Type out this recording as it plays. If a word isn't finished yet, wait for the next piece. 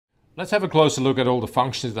Let's have a closer look at all the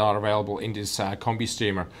functions that are available in this combi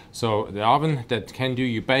steamer. So the oven that can do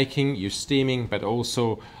your baking, your steaming, but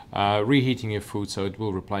also reheating your food, so it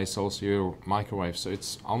will replace also your microwave. So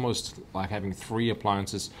it's almost like having 3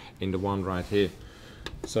 appliances in the one right here.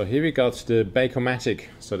 So here we got the Bake-O-Matic.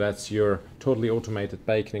 So that's your totally automated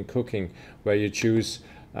baking and cooking, where you choose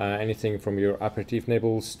anything from your aperitif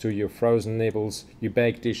nibbles to your frozen nibbles, your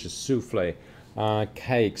baked dishes, souffle,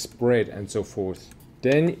 cakes, bread, and so forth.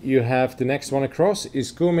 Then you have the next one across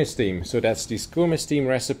is Gourmet Steam. So that's these Gourmet Steam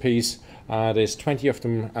recipes. There's 20 of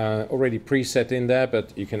them already preset in there,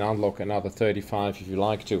 but you can unlock another 35 if you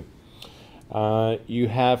like to. You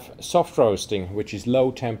have soft roasting, which is low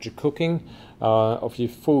temperature cooking of your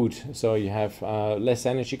food. So you have less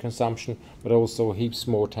energy consumption, but also heaps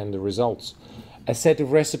more tender results. A set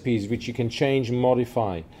of recipes which you can change and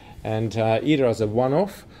modify, and either as a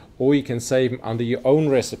one-off, or you can save them under your own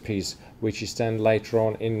recipes, which is then later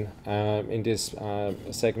on in this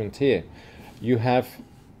segment here. You have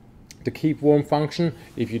the keep warm function.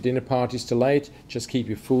 If your dinner party is too late, just keep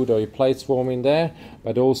your food or your plates warm in there,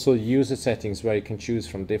 but also user settings where you can choose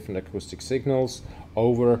from different acoustic signals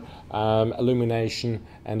over illumination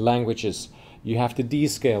and languages. You have to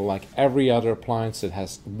descale like every other appliance that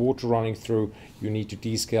has water running through. You need to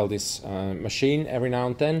descale this machine every now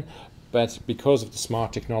and then. But because of the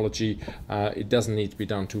smart technology, it doesn't need to be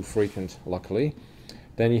done too frequent, luckily.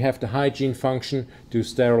 Then you have the hygiene function to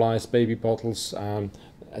sterilize baby bottles,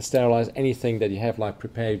 sterilize anything that you have, like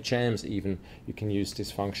prepared jams even, you can use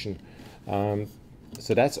this function.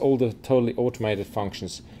 So that's all the totally automated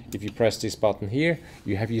functions. If you press this button here,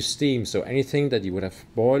 you have your steam. So anything that you would have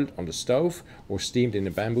boiled on the stove or steamed in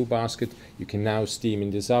a bamboo basket, you can now steam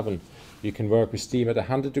in this oven. You can work with steam at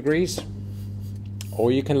 100 degrees. Or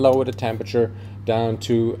you can lower the temperature down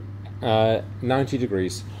to 90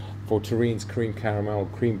 degrees for terrines, cream caramel,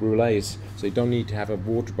 cream brulees. So you don't need to have a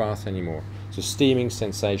water bath anymore. So steaming,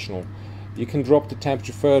 sensational. You can drop the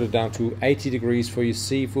temperature further down to 80 degrees for your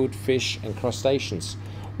seafood, fish and crustaceans.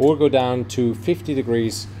 Or go down to 50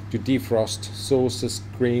 degrees to defrost sauces,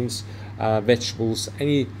 greens, vegetables,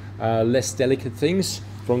 any less delicate things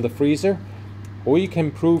from the freezer. Or you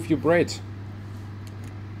can proof your bread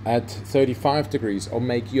at 35 degrees, or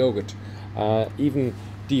make yogurt. Even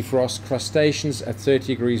defrost crustaceans at 30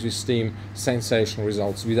 degrees with steam. Sensational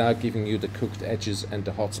results without giving you the cooked edges and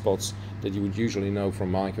the hot spots that you would usually know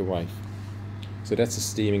from microwave. So that's the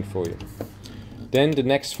steaming for you. Then the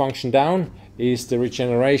next function down is the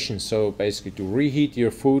regeneration. So basically to reheat your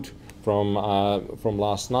food from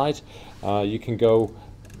last night, you can go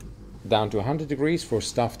down to 100 degrees for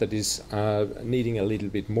stuff that is needing a little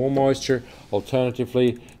bit more moisture.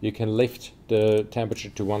 Alternatively, you can lift the temperature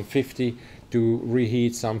to 150 to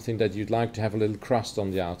reheat something that you'd like to have a little crust on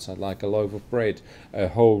the outside, like a loaf of bread, a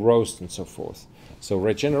whole roast and so forth. So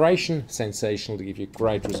regeneration, sensational, to give you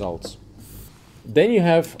great results. Then you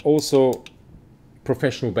have also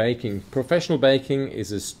professional baking. Professional baking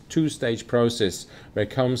is a 2-stage process where it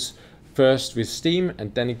comes first with steam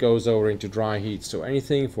and then it goes over into dry heat. So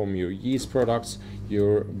anything from your yeast products,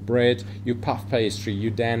 your bread, your puff pastry,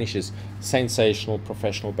 your danishes, sensational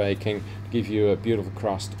professional baking to give you a beautiful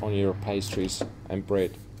crust on your pastries and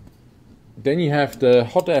bread. Then you have the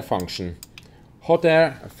hot air function. Hot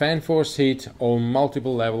air, fan force heat on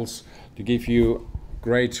multiple levels to give you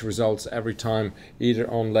great results every time, either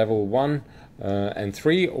on level 1 and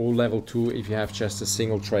 3 or level 2 if you have just a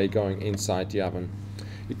single tray going inside the oven.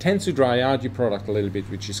 It tends to dry out your product a little bit,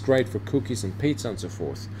 which is great for cookies and pizza and so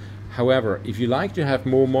forth. However, if you like to have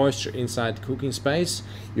more moisture inside the cooking space,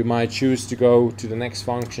 you might choose to go to the next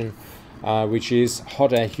function, which is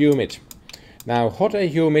hot air humid. Now, hot air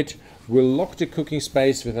humid will lock the cooking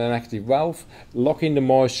space with an active valve, lock in the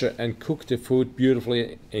moisture and cook the food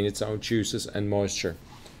beautifully in its own juices and moisture.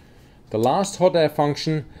 The last hot air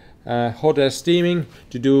function, hot air steaming,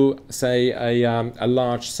 to do, say, a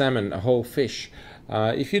large salmon, a whole fish.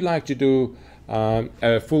 If you'd like to do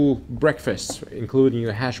a full breakfast, including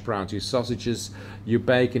your hash browns, your sausages, your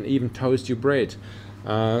bacon, even toast your bread,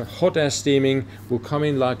 hot air steaming will come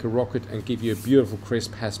in like a rocket and give you a beautiful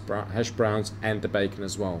crisp hash browns and the bacon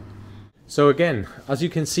as well. So again, as you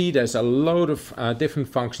can see, there's a load of different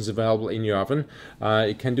functions available in your oven.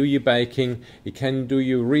 It can do your baking, it can do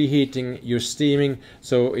your reheating, your steaming,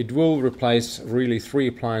 so it will replace really 3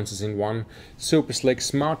 appliances in one. Super slick,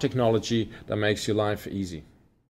 smart technology that makes your life easy.